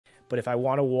But if I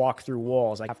want to walk through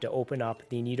walls, I have to open up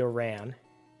the Nidoran,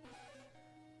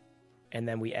 and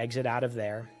then we exit out of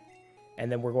there, and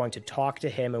then we're going to talk to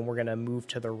him, and we're going to move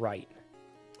to the right.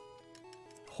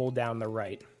 Hold down the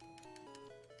right.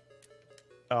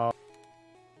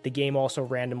 The game also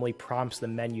randomly prompts the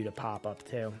menu to pop up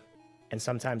too. And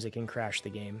sometimes it can crash the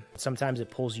game. Sometimes it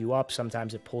pulls you up,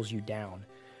 sometimes it pulls you down.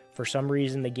 For some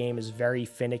reason, the game is very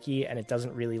finicky and it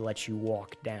doesn't really let you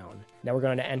walk down. Now we're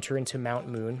going to enter into Mount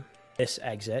Moon, this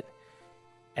exit,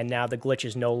 and now the glitch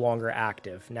is no longer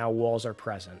active. Now walls are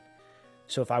present.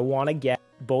 So if I want to get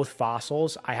both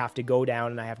fossils, I have to go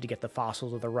down and I have to get the fossil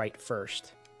to the right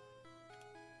first.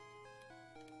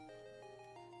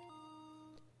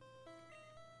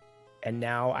 And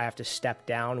now I have to step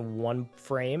down one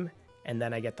frame, and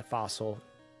then I get the fossil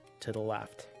to the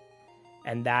left.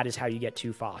 And that is how you get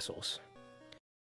 2 fossils.